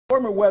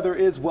Warmer weather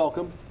is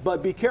welcome,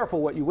 but be careful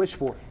what you wish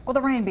for. Well,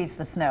 the rain beats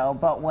the snow,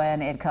 but when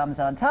it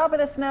comes on top of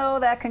the snow,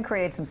 that can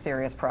create some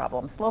serious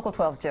problems. Local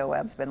 12's Joe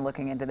Webb's been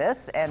looking into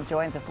this and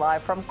joins us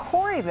live from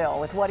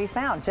Coreyville with what he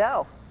found.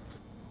 Joe.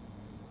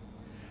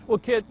 Well,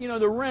 Kit, you know,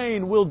 the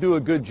rain will do a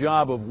good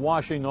job of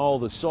washing all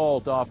the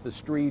salt off the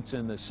streets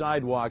and the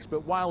sidewalks,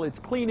 but while it's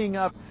cleaning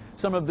up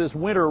some of this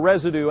winter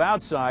residue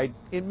outside,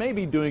 it may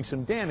be doing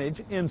some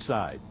damage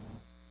inside.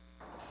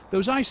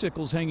 Those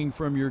icicles hanging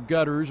from your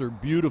gutters are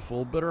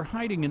beautiful, but are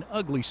hiding an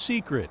ugly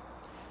secret.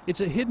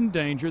 It's a hidden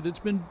danger that's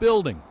been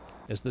building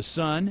as the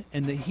sun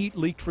and the heat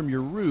leaked from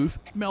your roof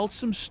melts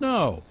some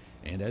snow,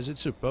 and as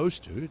it's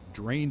supposed to, it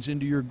drains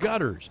into your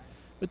gutters.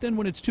 But then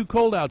when it's too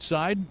cold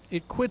outside,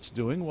 it quits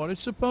doing what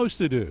it's supposed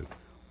to do.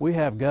 We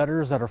have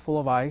gutters that are full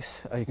of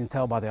ice. You can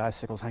tell by the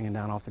icicles hanging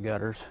down off the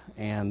gutters,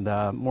 and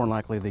more than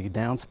likely the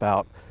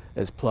downspout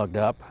is plugged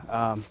up.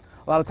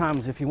 A lot of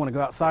times if you want to go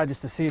outside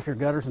just to see if your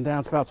gutters and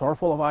downspouts are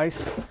full of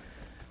ice,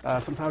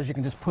 sometimes you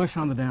can just push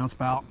on the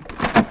downspout,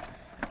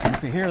 and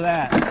if you hear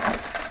that,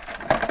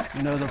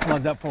 you know they're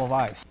plugged up full of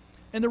ice.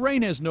 And the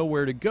rain has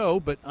nowhere to go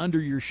but under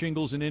your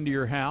shingles and into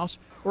your house,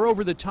 or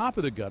over the top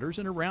of the gutters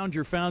and around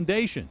your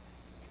foundation.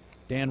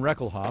 Dan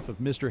Reckelhoff of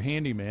Mr.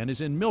 Handyman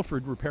is in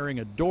Milford repairing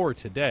a door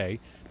today,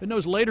 but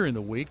knows later in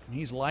the week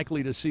he's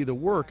likely to see the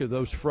work of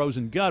those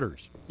frozen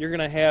gutters. You're going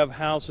to have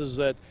houses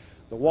that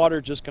the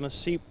water's just going to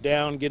seep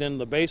down, get into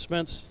the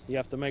basements. You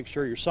have to make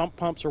sure your sump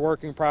pumps are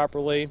working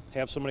properly,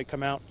 have somebody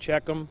come out and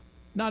check them.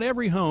 Not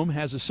every home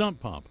has a sump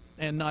pump,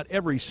 and not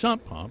every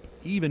sump pump,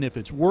 even if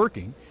it's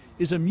working,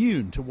 is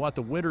immune to what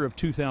the winter of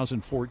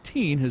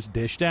 2014 has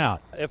dished out.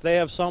 If they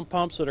have sump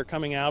pumps that are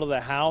coming out of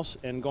the house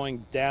and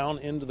going down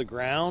into the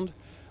ground,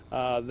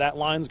 that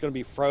line's going to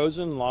be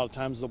frozen. A lot of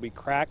times they'll be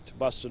cracked,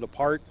 busted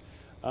apart.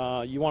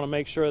 You want to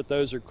make sure that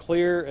those are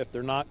clear. If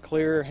they're not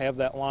clear, have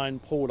that line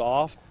pulled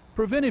off.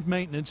 Preventive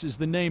maintenance is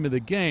the name of the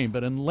game,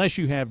 but unless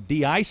you have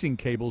de-icing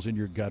cables in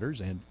your gutters,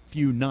 and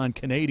few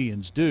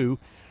non-Canadians do,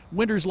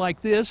 winters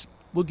like this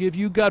will give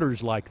you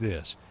gutters like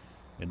this.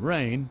 And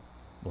rain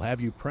will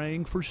have you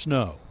praying for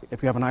snow.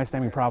 If you have an ice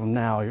damming problem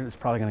now, it's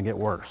probably going to get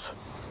worse.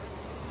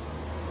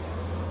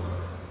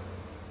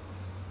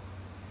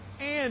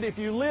 And if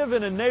you live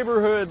in a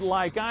neighborhood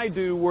like I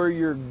do where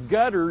your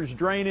gutters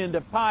drain into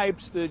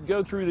pipes that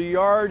go through the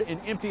yard and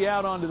empty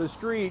out onto the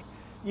street,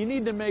 you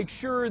need to make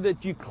sure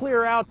that you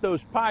clear out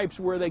those pipes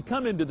where they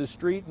come into the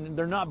street and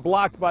they're not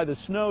blocked by the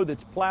snow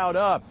that's plowed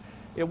up.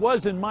 It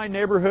was in my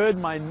neighborhood.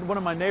 One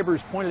of my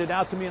neighbors pointed it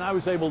out to me and I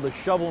was able to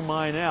shovel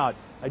mine out.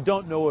 I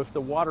don't know if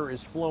the water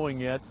is flowing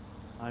yet.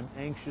 I'm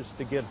anxious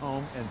to get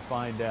home and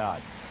find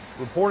out.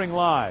 Reporting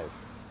live,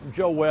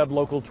 Joe Webb,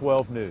 Local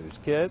 12 News.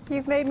 Kid?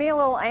 You've made me a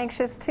little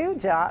anxious too,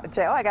 Joe.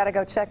 I got to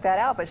go check that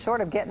out. But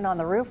short of getting on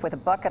the roof with a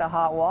bucket of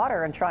hot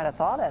water and trying to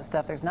thaw that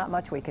stuff, there's not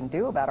much we can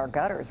do about our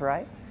gutters,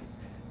 right?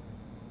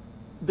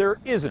 There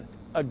isn't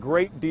a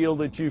great deal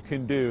that you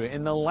can do,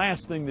 and the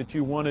last thing that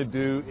you want to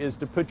do is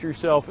to put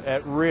yourself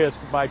at risk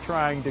by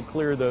trying to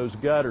clear those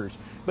gutters.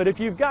 But if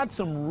you've got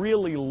some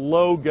really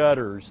low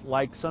gutters,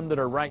 like some that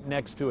are right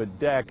next to a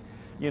deck,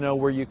 you know,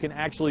 where you can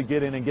actually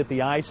get in and get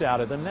the ice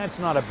out of them, that's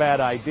not a bad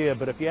idea.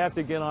 But if you have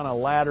to get on a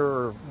ladder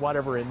or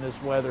whatever in this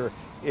weather,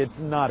 it's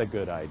not a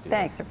good idea.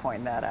 Thanks for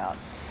pointing that out.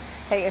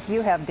 Hey, if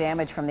you have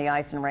damage from the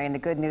ice and rain, the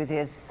good news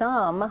is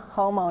some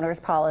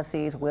homeowners'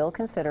 policies will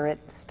consider it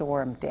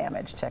storm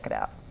damage. Check it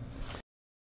out.